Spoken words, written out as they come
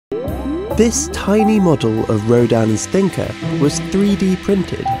This tiny model of Rodin's thinker was 3D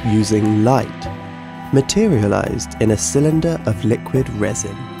printed using light, materialized in a cylinder of liquid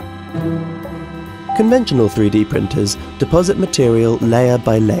resin. Conventional 3D printers deposit material layer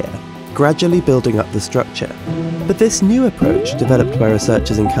by layer, gradually building up the structure. But this new approach, developed by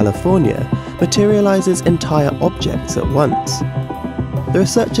researchers in California, materializes entire objects at once. The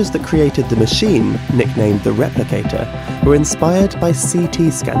researchers that created the machine, nicknamed the replicator, were inspired by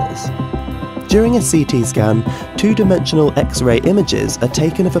CT scanners. During a CT scan, two-dimensional X-ray images are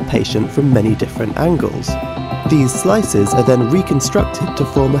taken of a patient from many different angles. These slices are then reconstructed to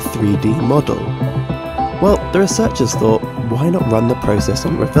form a 3D model. Well, the researchers thought, why not run the process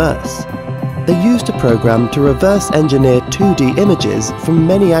in reverse? They used a program to reverse engineer 2D images from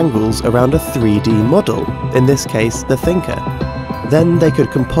many angles around a 3D model, in this case the thinker. Then they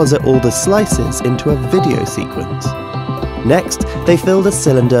could composite all the slices into a video sequence. Next, they filled a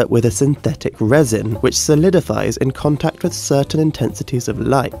cylinder with a synthetic resin, which solidifies in contact with certain intensities of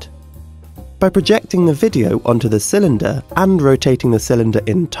light. By projecting the video onto the cylinder and rotating the cylinder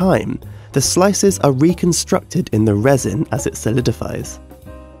in time, the slices are reconstructed in the resin as it solidifies.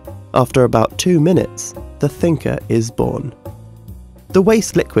 After about 2 minutes, the thinker is born. The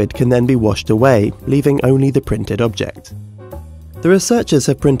waste liquid can then be washed away, leaving only the printed object. The researchers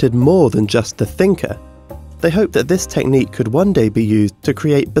have printed more than just the thinker. They hope that this technique could one day be used to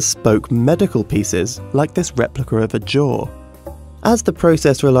create bespoke medical pieces, like this replica of a jaw. As the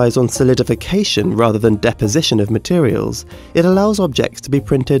process relies on solidification rather than deposition of materials, it allows objects to be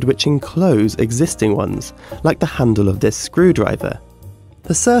printed which enclose existing ones, like the handle of this screwdriver.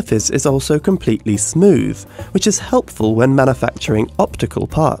 The surface is also completely smooth, which is helpful when manufacturing optical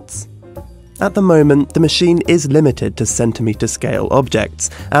parts. At the moment, the machine is limited to centimetre scale objects,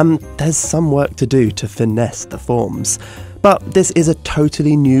 and there's some work to do to finesse the forms. But this is a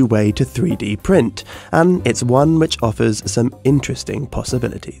totally new way to 3D print, and it's one which offers some interesting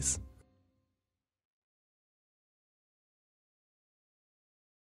possibilities.